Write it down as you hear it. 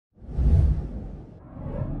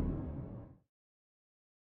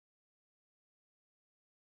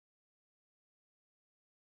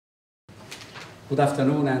Good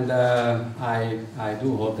afternoon, and I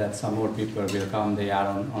do hope that some more people will come. They are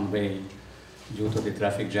on way due to the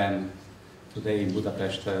traffic jam today in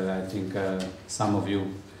Budapest. I think some of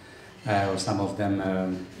you or some of them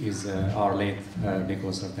are late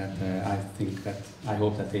because of that. I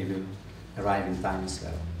hope that they will arrive in time as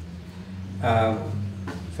well.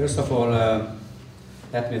 First of all,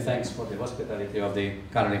 let me thank for the hospitality of the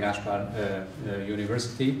Károli Gáspár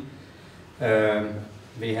University.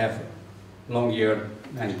 We have long year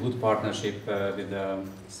and good partnership with the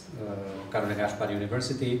Károli Gáspár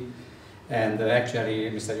University, and actually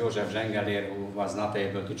Mr. György, who was not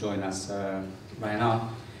able to join us by now,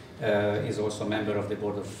 is also a member of the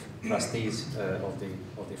Board of Trustees of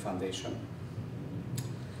the foundation.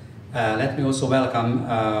 Let me also welcome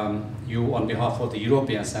you on behalf of the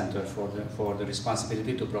European Center for the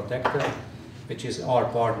Responsibility to Protect, which is our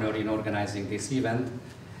partner in organizing this event.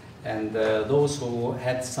 And those who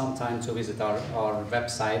had some time to visit our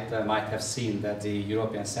website might have seen that the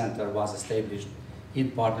European Center was established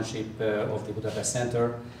in partnership of the Budapest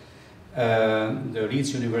Center, the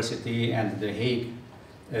Leeds University, and the Hague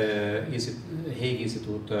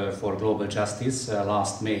Institute for Global Justice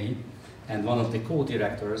last May. And one of the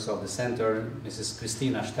co-directors of the center, Mrs.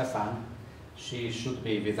 Christina Stefan, she should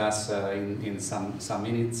be with us in some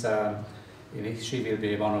minutes. She will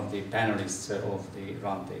be one of the panelists of the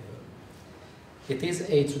roundtable. It is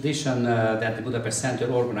a tradition that the Budapest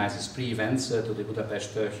Center organizes pre-events to the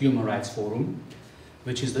Budapest Human Rights Forum,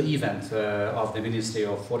 which is the event of the Ministry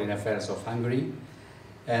of Foreign Affairs of Hungary.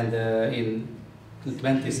 And in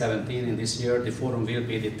 2017, in this year, the forum will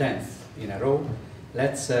be the 10th in a row.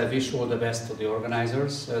 Let's wish all the best to the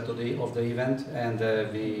organizers of the event, and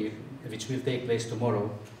which will take place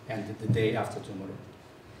tomorrow and the day after tomorrow.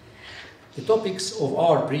 The topics of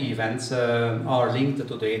our pre-events are linked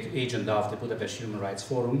to the agenda of the Budapest Human Rights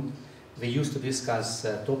Forum. We used to discuss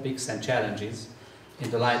topics and challenges in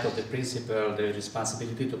the light of the principle, the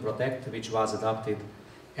responsibility to protect, which was adopted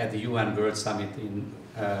at the UN World Summit in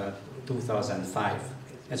 2005.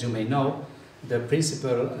 As you may know, the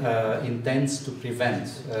principle intends to prevent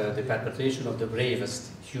the perpetration of the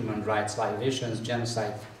gravest human rights violations,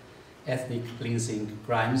 genocide, ethnic cleansing,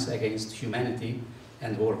 crimes against humanity,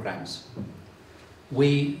 and war crimes.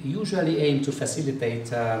 We usually aim to facilitate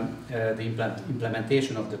the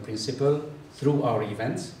implementation of the principle through our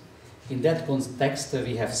events. In that context,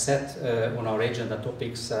 we have set on our agenda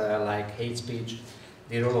topics like hate speech,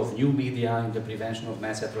 the role of new media in the prevention of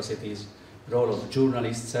mass atrocities, role of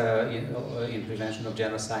journalists in prevention of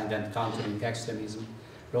genocide and countering extremism,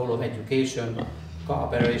 role of education,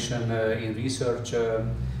 cooperation in research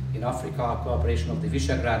in Africa, cooperation of the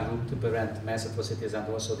Visegrad Group to prevent mass atrocities, and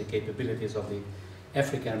also the capabilities of the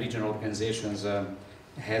African regional organizations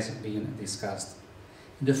has been discussed.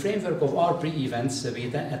 In the framework of our pre-events,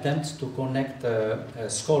 we attempt to connect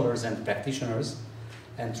scholars and practitioners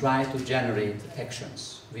and try to generate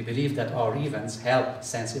actions. We believe that our events help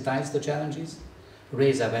sensitize the challenges,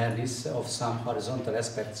 raise awareness of some horizontal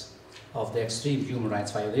aspects of the extreme human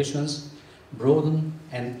rights violations, broaden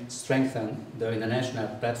and strengthen the international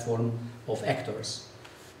platform of actors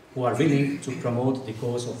who are willing to promote the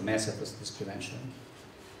cause of mass atrocities prevention.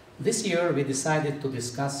 This year we decided to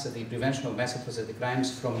discuss the prevention of mass atrocity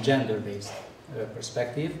crimes from gender-based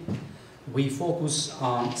perspective. We focus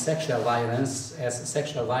on sexual violence, as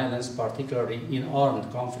sexual violence, particularly in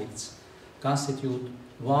armed conflicts, constitute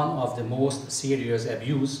one of the most serious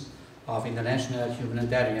abuse of international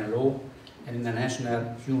humanitarian law and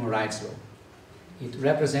international human rights law. It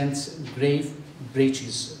represents grave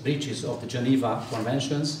breaches of the Geneva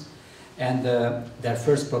Conventions and their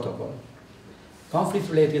first protocol.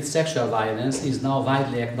 Conflict-related sexual violence is now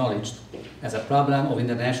widely acknowledged as a problem of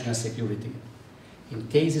international security. In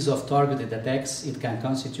cases of targeted attacks, it can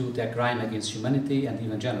constitute a crime against humanity and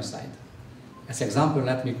even genocide. As example,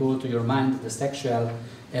 let me call to your mind the sexual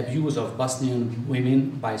abuse of Bosnian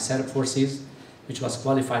women by Serb forces, which was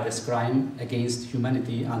qualified as crime against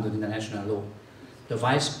humanity under international law. The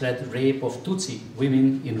widespread rape of Tutsi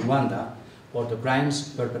women in Rwanda, or the crimes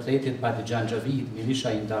perpetrated by the Janjaweed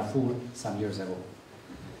militia in Darfur some years ago.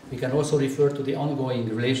 We can also refer to the ongoing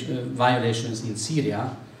violations in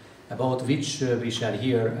Syria, about which we shall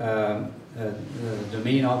hear the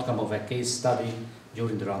main outcome of a case study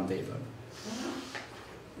during the roundtable.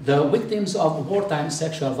 The victims of wartime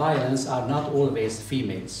sexual violence are not always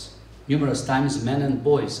females. Numerous times men and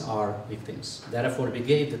boys are victims. Therefore, we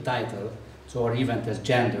gave the title to our event as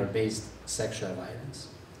gender-based sexual violence.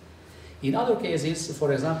 In other cases,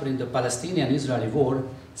 for example, in the Palestinian-Israeli war,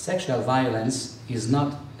 sexual violence is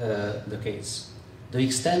not the case. The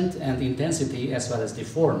extent and intensity, as well as the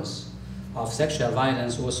forms of sexual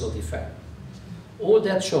violence also differ. All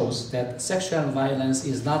that shows that sexual violence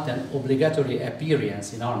is not an obligatory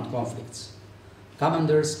appearance in armed conflicts.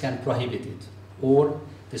 Commanders can prohibit it, or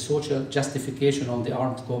the social justification of the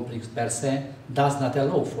armed conflict per se does not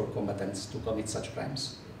allow for combatants to commit such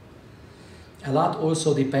crimes. A lot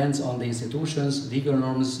also depends on the institutions, legal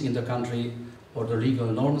norms in the country, or the legal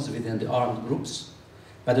norms within the armed groups,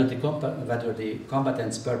 whether the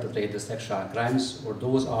combatants perpetrate the sexual crimes or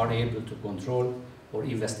those are able to control or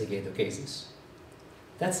investigate the cases.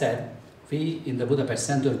 That said, we in the Budapest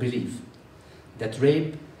Center believe that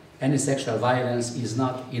rape, any sexual violence is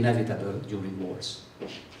not inevitable during wars.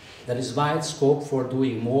 There is wide scope for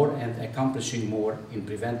doing more and accomplishing more in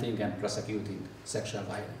preventing and prosecuting sexual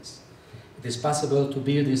violence. It is possible to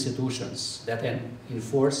build institutions that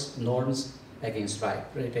enforce norms against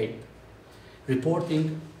rape.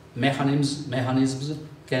 Reporting mechanisms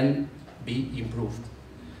can be improved.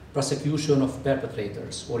 Prosecution of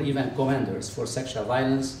perpetrators or even commanders for sexual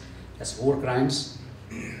violence as war crimes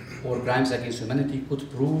or crimes against humanity could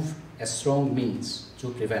prove a strong means to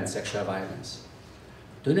prevent sexual violence.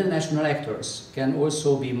 The international actors can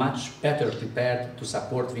also be much better prepared to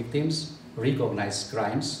support victims, recognize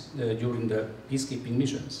crimes during the peacekeeping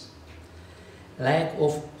missions. Lack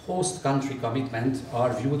of host country commitment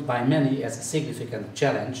are viewed by many as a significant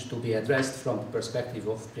challenge to be addressed from the perspective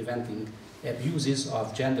of preventing abuses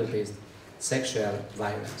of gender-based sexual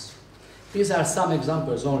violence. These are some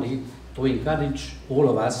examples only to encourage all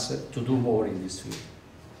of us to do more in this field.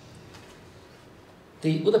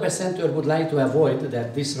 The Budapest Center would like to avoid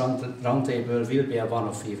that this roundtable will be a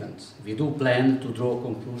one-off event. We do plan to draw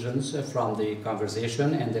conclusions from the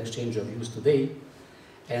conversation and exchange of views today,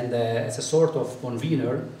 and as a sort of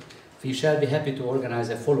convener, we shall be happy to organize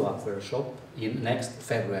a follow-up workshop in next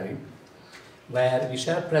February, where we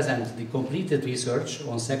shall present the completed research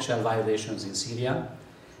on sexual violations in Syria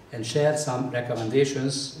and share some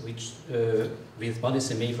recommendations with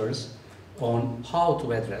policymakers on how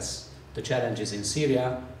to address the challenges in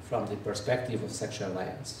Syria from the perspective of sexual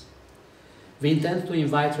violence. We intend to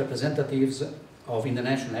invite representatives of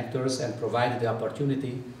international actors and provide the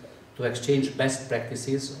opportunity to exchange best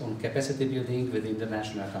practices on capacity building with the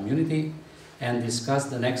international community and discuss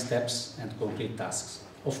the next steps and concrete tasks.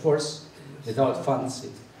 Of course, without funds,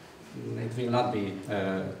 it will not be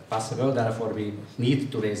possible, therefore we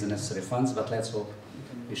need to raise the necessary funds, but let's hope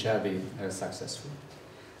we shall be successful.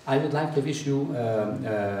 I would like to wish you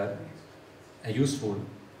a useful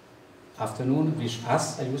afternoon, wish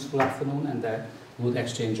us a useful afternoon and a good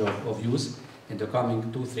exchange of views in the coming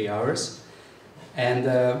 2-3 hours. And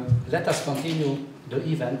let us continue the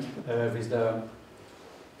event with the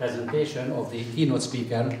presentation of the keynote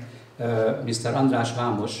speaker, Mr. András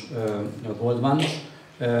Vámos Goldman,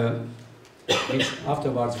 which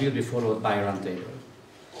afterwards will be followed by a roundtable.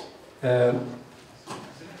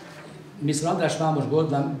 Mr. András Vámos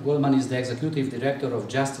Goldman is the Executive Director of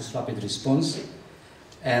Justice Rapid Response,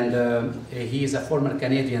 and he is a former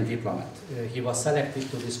Canadian diplomat. He was selected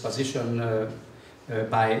to this position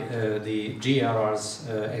by the GRR's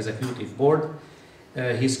Executive Board.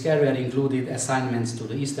 His career included assignments to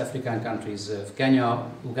the East African countries of Kenya,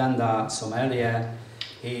 Uganda, Somalia.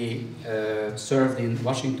 He served in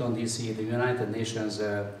Washington, D.C., the United Nations,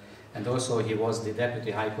 and also he was the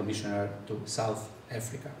Deputy High Commissioner to South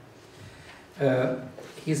Africa.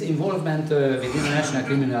 His involvement with international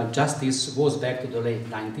criminal justice goes back to the late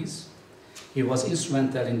 90s. He was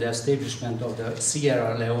instrumental in the establishment of the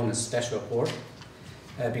Sierra Leone Special Court,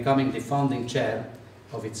 becoming the founding chair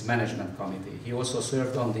of its management committee. He also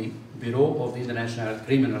served on the Bureau of the International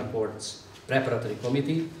Criminal Court's Preparatory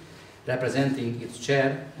Committee, representing its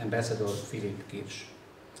chair, Ambassador Philip Kirsch.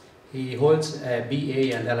 He holds a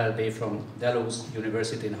BA and LLB from Dalhousie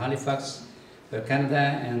University in Halifax, Canada,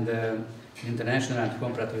 and International and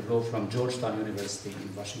Comparative Law from Georgetown University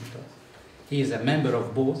in Washington. He is a member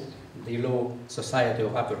of both the Law Society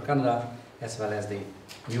of Upper Canada as well as the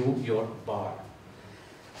New York Bar.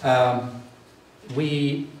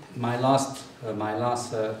 My last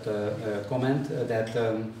comment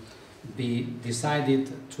that we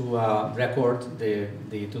decided to record the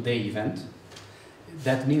today event.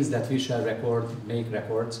 That means that we shall make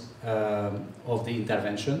records of the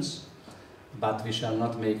interventions, but we shall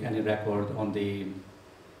not make any record on the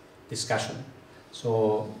discussion.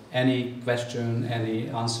 So any question, any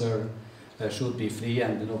answer should be free,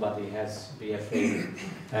 and nobody has to be afraid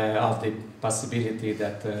of the possibility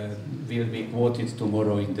that will be quoted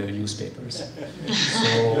tomorrow in the newspapers.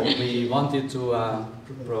 So we wanted to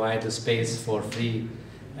provide a space for free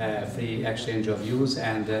exchange of views,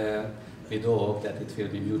 and we do hope that it will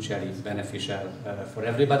be mutually beneficial for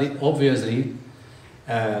everybody. Obviously,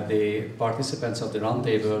 the participants of the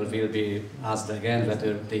roundtable will be asked again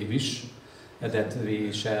whether they wish that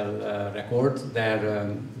we shall record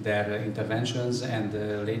their interventions, and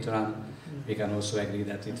later on we can also agree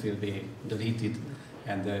that it will be deleted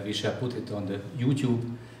and we shall put it on the YouTube,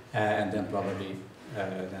 and then probably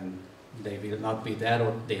then they will not be there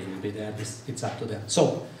or they will be there. It's up to them.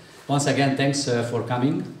 So once again, thanks for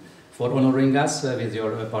coming, for honoring us with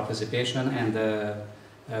your participation,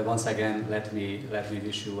 and once again, let me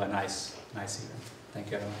wish you a nice event.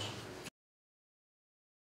 Thank you very much.